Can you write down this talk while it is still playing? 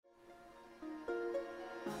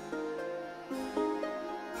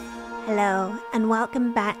Hello, and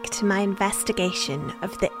welcome back to my investigation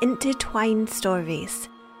of the intertwined stories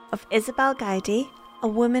of Isabel Gowdy, a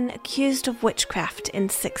woman accused of witchcraft in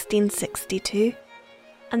 1662,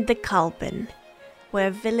 and the Culbin, where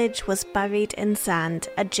a village was buried in sand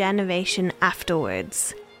a generation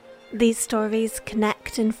afterwards. These stories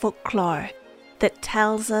connect in folklore that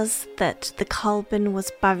tells us that the Culbin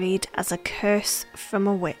was buried as a curse from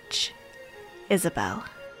a witch, Isabel.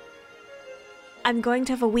 I'm going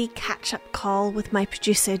to have a wee catch-up call with my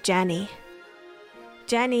producer Jenny.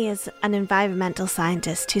 Jenny is an environmental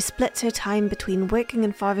scientist who splits her time between working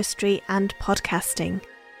in forestry and podcasting.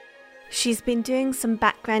 She's been doing some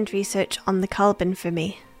background research on the Culbin for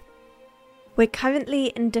me. We're currently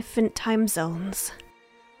in different time zones.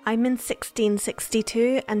 I'm in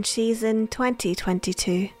 1662 and she's in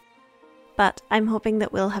 2022. But I'm hoping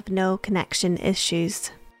that we'll have no connection issues.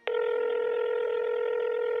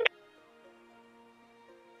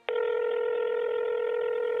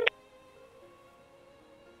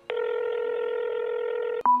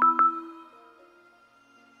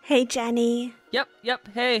 Hey Jenny. Yep.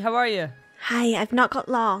 Hey, how are you? Hi, I've not got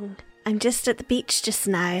long. I'm just at the beach just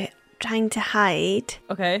now, trying to hide.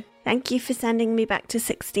 Okay. Thank you for sending me back to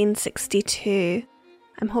 1662.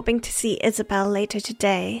 I'm hoping to see Isabel later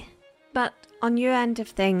today. But on your end of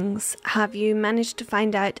things, have you managed to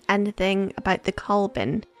find out anything about the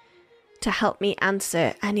Culbin to help me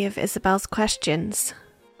answer any of Isabel's questions?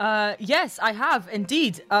 Yes, I have,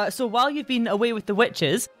 indeed. So while you've been away with the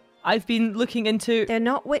witches, I've been looking into... They're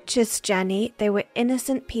not witches, Jenny. They were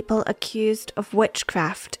innocent people accused of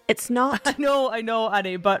witchcraft. It's not... I know,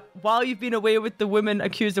 Annie, but while you've been away with the woman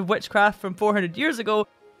accused of witchcraft from 400 years ago,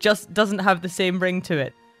 just doesn't have the same ring to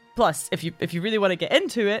it. Plus, if you really want to get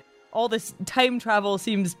into it, all this time travel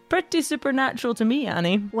seems pretty supernatural to me,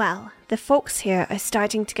 Annie. Well, the folks here are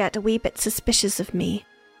starting to get a wee bit suspicious of me.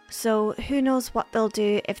 So who knows what they'll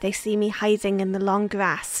do if they see me hiding in the long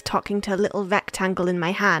grass, talking to a little rectangle in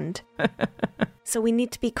my hand. So we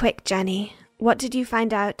need to be quick, Jenny. What did you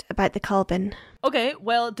find out about the Culbin? Okay,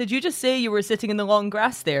 well, did you just say you were sitting in the long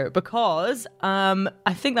grass there? Because,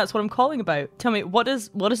 I think that's what I'm calling about. Tell me, what does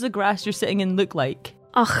the grass you're sitting in look like?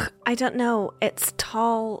 Ugh, I don't know. It's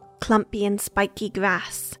tall, clumpy and spiky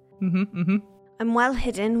grass. I'm well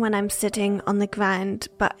hidden when I'm sitting on the ground,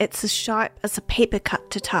 but it's as sharp as a paper cut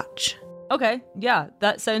to touch. Okay, yeah,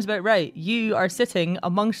 that sounds about right. You are sitting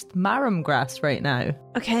amongst marram grass right now.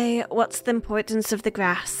 Okay, what's the importance of the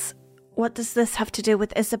grass? What does this have to do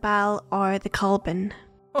with Isabel or the Culbin?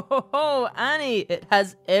 Oh, Annie, it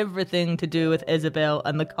has everything to do with Isabel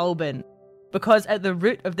and the Culbin. Because at the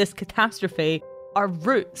root of this catastrophe are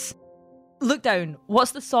roots. Look down,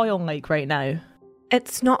 what's the soil like right now?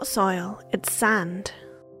 It's not soil, it's sand.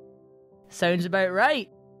 Sounds about right.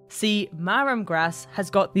 See, marram grass has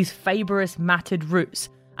got these fibrous matted roots,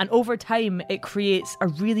 and over time it creates a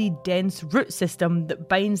really dense root system that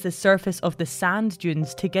binds the surface of the sand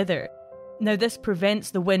dunes together. Now this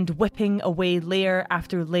prevents the wind whipping away layer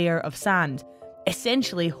after layer of sand,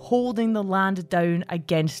 essentially holding the land down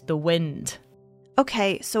against the wind.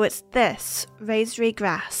 Okay, so it's this rasory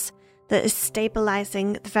grass that is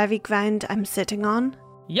stabilising the very ground I'm sitting on?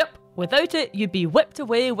 Yep, without it you'd be whipped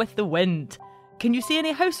away with the wind. Can you see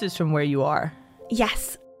any houses from where you are?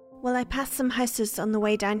 Yes. Well, I passed some houses on the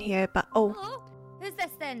way down here, but Hello? Who's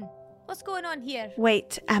this then? What's going on here?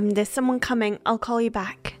 Wait, there's someone coming. I'll call you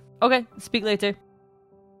back. Okay, speak later.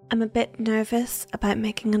 I'm a bit nervous about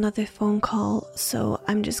making another phone call, so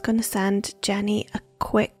I'm just going to send Jenny a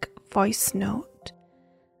quick voice note.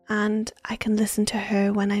 And I can listen to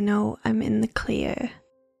her when I know I'm in the clear.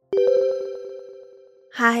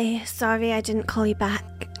 Hi, sorry I didn't call you back.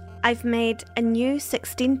 I've made a new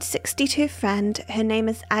 1662 friend. Her name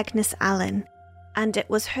is Agnes Allen, and it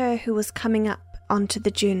was her who was coming up onto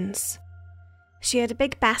the dunes. She had a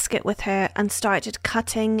big basket with her and started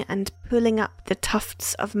cutting and pulling up the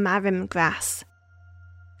tufts of marram grass.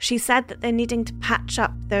 She said that they're needing to patch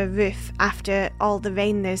up their roof after all the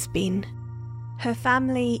rain there's been. Her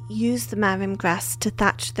family use the marram grass to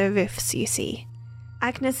thatch their roofs, you see.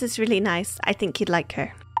 Agnes is really nice. I think you'd like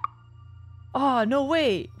her. Oh, no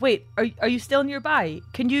way. Wait, are you still nearby?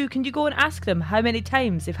 Can you go and ask them how many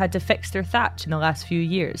times they've had to fix their thatch in the last few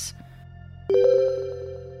years?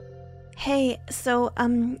 Hey, so,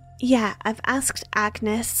 yeah, I've asked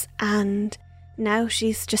Agnes and now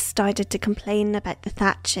she's just started to complain about the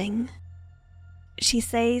thatching. She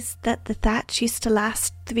says that the thatch used to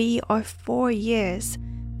last 3 or 4 years,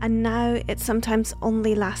 and now it sometimes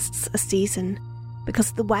only lasts a season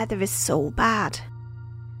because the weather is so bad.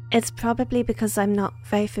 It's probably because I'm not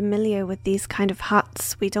very familiar with these kind of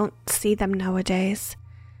huts. We don't see them nowadays.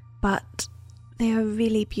 but they are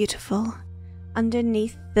really beautiful.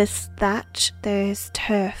 Underneath this thatch, there's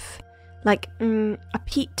turf, like a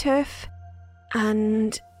peat turf,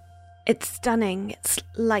 and it's stunning. It's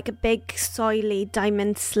like a big, soily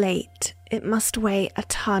diamond slate. It must weigh a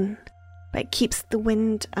ton, but it keeps the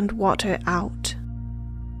wind and water out.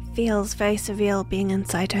 Feels very surreal being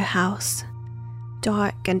inside her house.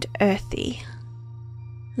 Dark and earthy.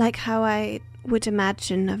 Like how I would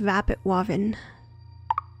imagine a rabbit warren.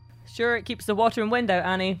 Sure, it keeps the water and wind out,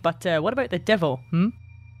 Annie, but what about the devil,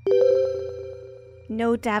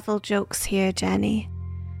 No devil jokes here, Jenny.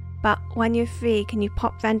 But when you're free, can you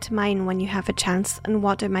pop round to mine when you have a chance and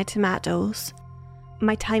water my tomatoes?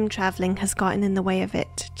 My time travelling has gotten in the way of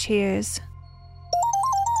it. Cheers.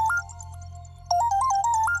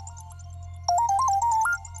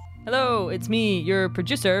 Hello, it's me, your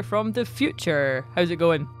producer from the future. How's it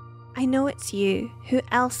going? I know it's you. Who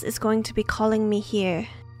else is going to be calling me here?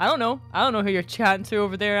 I don't know who you're chatting to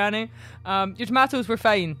over there, Annie. Your tomatoes were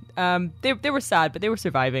fine. They were sad, but they were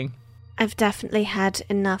surviving. I've definitely had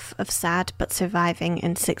enough of sad but surviving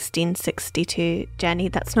in 1662. Jenny,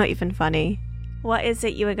 that's not even funny. What is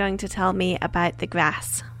it you were going to tell me about the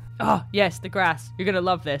grass? Oh, yes, the grass. You're going to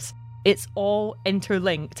love this. It's all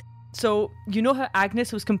interlinked. So, you know how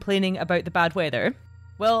Agnes was complaining about the bad weather?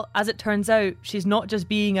 Well, as it turns out, she's not just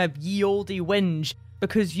being a ye olde whinge,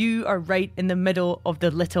 because you are right in the middle of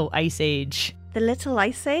the Little Ice Age. The Little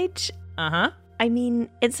Ice Age? Uh-huh. I mean,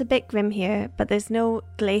 it's a bit grim here, but there's no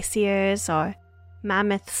glaciers or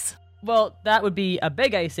mammoths. Well, that would be a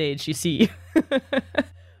big ice age, you see.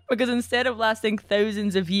 Because instead of lasting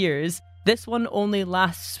thousands of years, this one only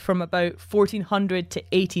lasts from about 1400 to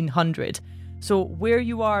 1800. So where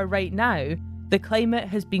you are right now, the climate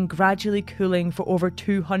has been gradually cooling for over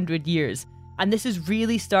 200 years. And this is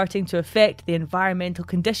really starting to affect the environmental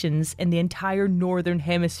conditions in the entire northern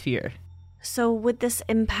hemisphere. So would this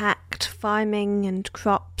impact farming and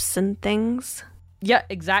crops and things? Yeah,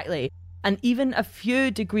 exactly. And even a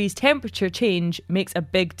few degrees temperature change makes a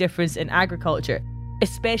big difference in agriculture,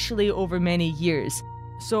 especially over many years.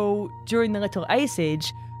 So during the Little Ice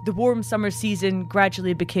Age, the warm summer season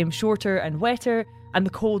gradually became shorter and wetter, and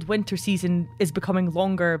the cold winter season is becoming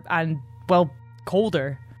longer and, well,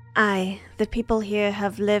 colder. Aye, the people here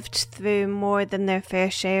have lived through more than their fair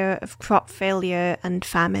share of crop failure and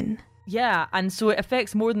famine. Yeah, and so it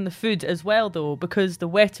affects more than the food as well, though, because the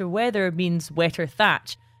wetter weather means wetter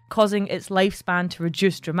thatch, causing its lifespan to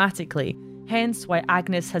reduce dramatically, hence why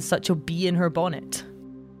Agnes has such a bee in her bonnet.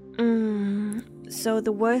 So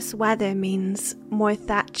the worse weather means more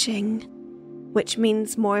thatching, which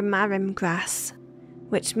means more marram grass,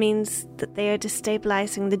 which means that they are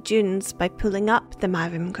destabilising the dunes by pulling up the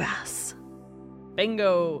marram grass.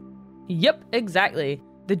 Bingo! Yep, exactly.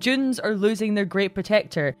 The dunes are losing their great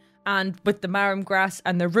protector, and with the marram grass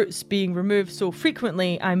and the roots being removed so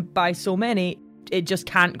frequently and by so many, it just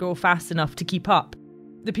can't grow fast enough to keep up.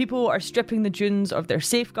 The people are stripping the dunes of their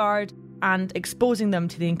safeguard and exposing them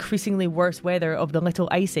to the increasingly worse weather of the Little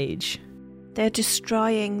Ice Age. They're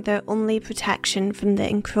destroying their only protection from the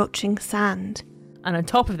encroaching sand. And on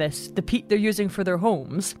top of this, the peat they're using for their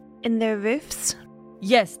homes... In their roofs?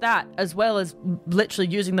 Yes, that, as well as literally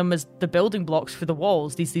using them as the building blocks for the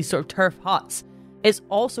walls, these sort of turf huts, is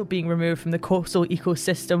also being removed from the coastal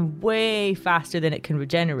ecosystem way faster than it can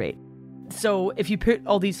regenerate. So if you put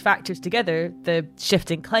all these factors together, the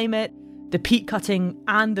shifting climate, the peat cutting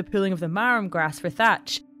and the pulling of the marram grass for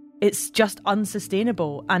thatch, it's just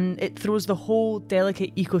unsustainable and it throws the whole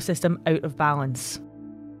delicate ecosystem out of balance.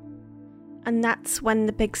 And that's when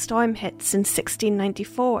the big storm hits in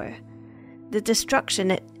 1694. The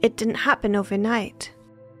destruction, it didn't happen overnight.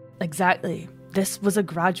 Exactly. This was a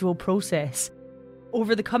gradual process.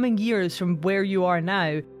 Over the coming years from where you are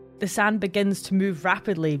now, the sand begins to move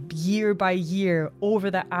rapidly, year by year, over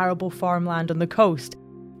the arable farmland on the coast,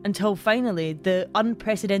 until finally the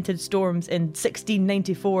unprecedented storms in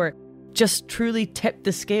 1694 just truly tipped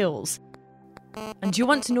the scales. And do you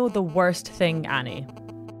want to know the worst thing, Annie?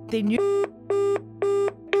 They knew...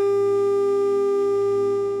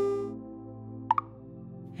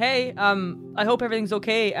 Hey, I hope everything's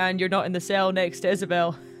okay and you're not in the cell next to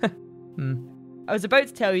Isabel. I was about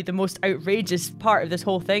to tell you the most outrageous part of this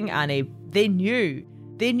whole thing, Annie. They knew.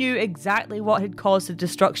 They knew exactly what had caused the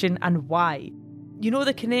destruction and why. You know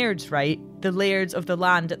the Canairds, right? The lairds of the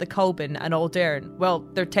land at the Culbin and Aldern. Well,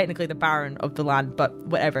 they're technically the baron of the land, but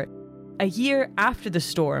whatever. A year after the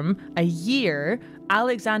storm,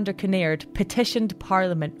 Alexander Canaird petitioned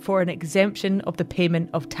Parliament for an exemption of the payment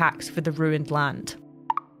of tax for the ruined land.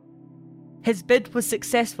 His bid was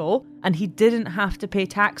successful, and he didn't have to pay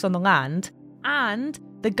tax on the land, and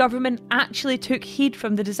the government actually took heed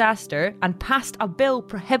from the disaster and passed a bill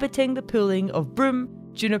prohibiting the pulling of broom,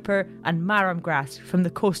 juniper and marram grass from the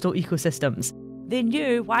coastal ecosystems. They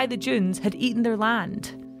knew why the dunes had eaten their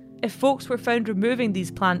land. If folks were found removing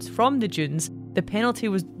these plants from the dunes, the penalty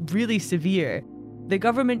was really severe. The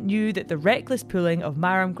government knew that the reckless pulling of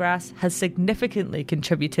marram grass has significantly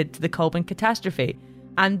contributed to the Culbin catastrophe,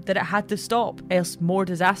 and that it had to stop, else more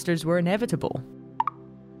disasters were inevitable.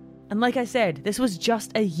 And like I said, this was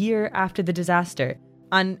just a year after the disaster,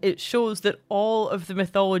 and it shows that all of the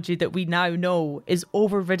mythology that we now know is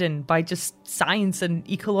overridden by just science and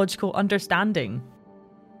ecological understanding.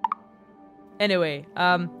 Anyway,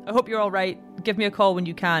 I hope you're all right. Give me a call when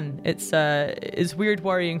you can. It's weird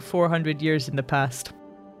worrying 400 years in the past.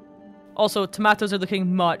 Also, tomatoes are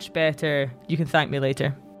looking much better. You can thank me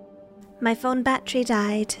later. My phone battery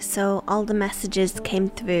died, so all the messages came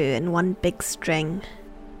through in one big string.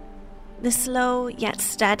 The slow yet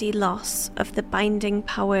steady loss of the binding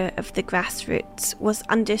power of the grassroots was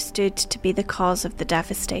understood to be the cause of the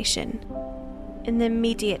devastation in the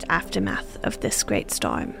immediate aftermath of this great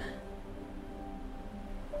storm.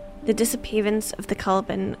 The disappearance of the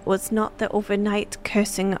Culbin was not the overnight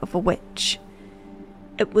cursing of a witch.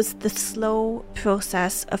 It was the slow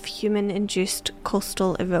process of human-induced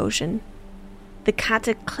coastal erosion. The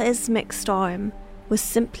cataclysmic storm was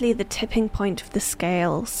simply the tipping point of the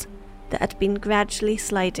scales that had been gradually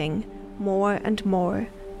sliding more and more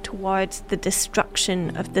towards the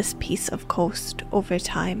destruction of this piece of coast over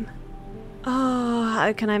time. Oh,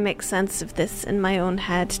 how can I make sense of this in my own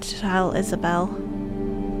head to tell Isabel?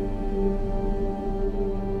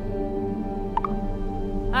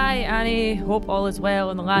 Hi Annie, hope all is well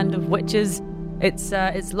in the land of witches.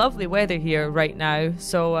 It's lovely weather here right now,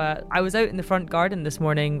 so I was out in the front garden this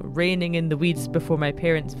morning, reining in the weeds before my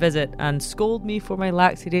parents' visit and scold me for my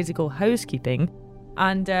lackadaisical housekeeping.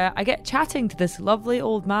 And I get chatting to this lovely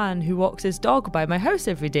old man who walks his dog by my house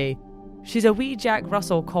every day. She's a wee Jack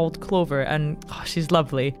Russell called Clover, and she's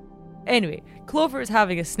lovely. Anyway, Clover is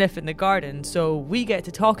having a sniff in the garden, so we get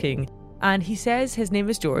to talking. And he says his name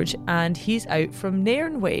is George and he's out from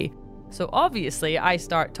Nairn Way. So obviously I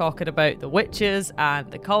start talking about the witches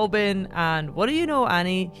and the Culbin, and what do you know,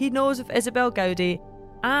 Annie? He knows of Isabel Gowdy,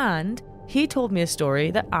 and he told me a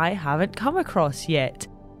story that I haven't come across yet.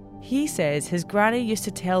 He says his granny used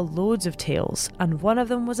to tell loads of tales, and one of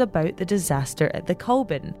them was about the disaster at the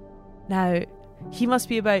Culbin. Now, he must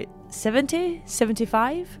be about 70,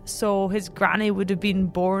 75, so his granny would have been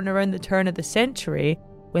born around the turn of the century,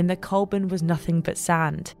 when the Culbin was nothing but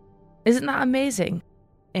sand. Isn't that amazing?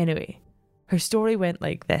 Anyway, her story went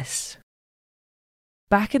like this.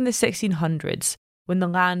 Back in the 1600s, when the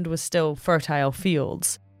land was still fertile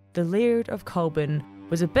fields, the Laird of Culbin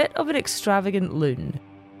was a bit of an extravagant loon.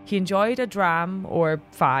 He enjoyed a dram, or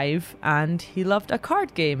 5, and he loved a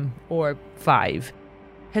card game, or 5.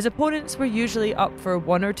 His opponents were usually up for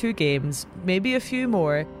 1 or 2 games, maybe a few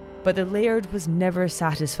more, but the Laird was never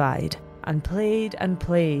satisfied, and played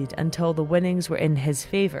until the winnings were in his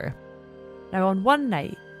favour. Now on one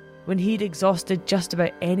night, when he'd exhausted just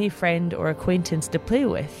about any friend or acquaintance to play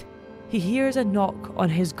with, he hears a knock on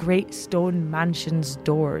his great stone mansion's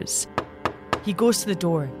doors. He goes to the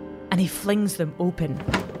door and he flings them open.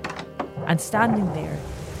 And standing there,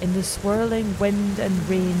 in the swirling wind and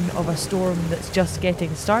rain of a storm that's just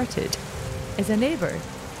getting started, is a neighbour,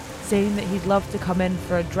 saying that he'd love to come in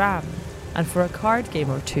for a dram and for a card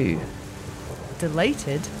game or 2.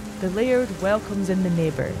 Delighted, the Laird welcomes in the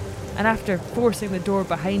neighbour, and after forcing the door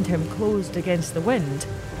behind him closed against the wind,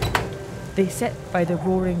 they sit by the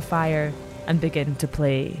roaring fire and begin to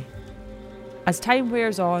play. As time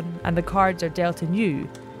wears on and the cards are dealt anew,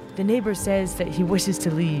 the neighbour says that he wishes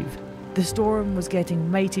to leave. The storm was getting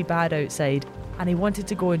mighty bad outside, and he wanted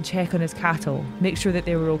to go and check on his cattle, make sure that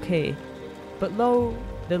they were okay. But lo,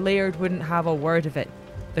 the Laird wouldn't have a word of it.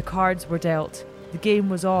 The cards were dealt, the game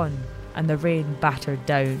was on, and the rain battered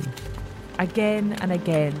down. Again and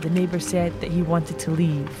again, the neighbour said that he wanted to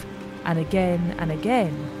leave, and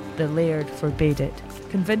again, the Laird forbade it,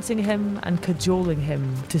 convincing him and cajoling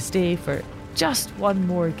him to stay for just one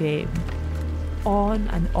more game. On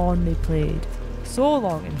and on they played, so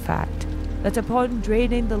long in fact, that upon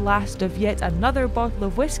draining the last of yet another bottle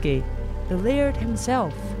of whiskey, the Laird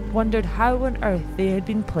himself wondered how on earth they had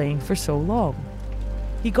been playing for so long.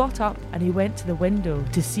 He got up and he went to the window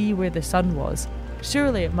to see where the sun was.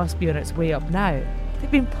 Surely it must be on its way up now.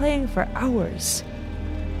 They've been playing for hours.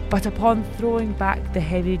 But upon throwing back the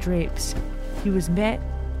heavy drapes, he was met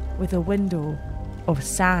with a window of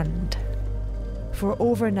sand. For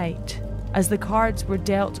overnight, as the cards were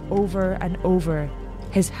dealt over and over,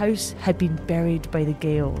 His house had been buried by the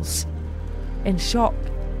gales. In shock,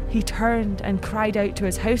 he turned and cried out to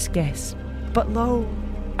his house guests, but lo,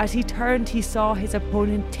 as he turned he saw his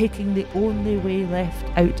opponent taking the only way left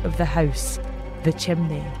out of the house, the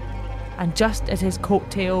chimney. And just as his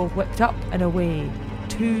coattail whipped up and away,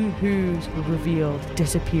 2 hooves were revealed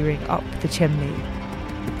disappearing up the chimney.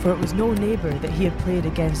 For it was no neighbour that he had played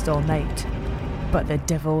against all night, but the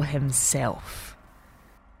devil himself.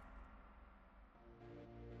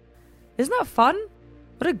 Isn't that fun?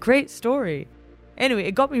 What a great story. Anyway,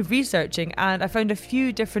 it got me researching and I found a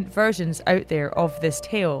few different versions out there of this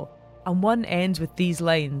tale, and one ends with these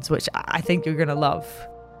lines, which I think you're going to love.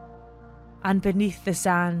 And beneath the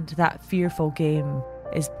sand that fearful game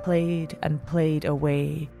is played and played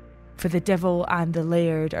away, for the devil and the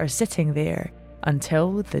laird are sitting there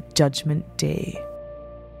until the judgment day.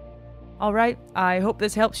 Alright, I hope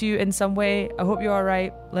this helps you in some way. I hope you're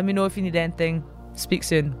alright. Let me know if you need anything. Speak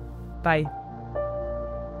soon. Bye.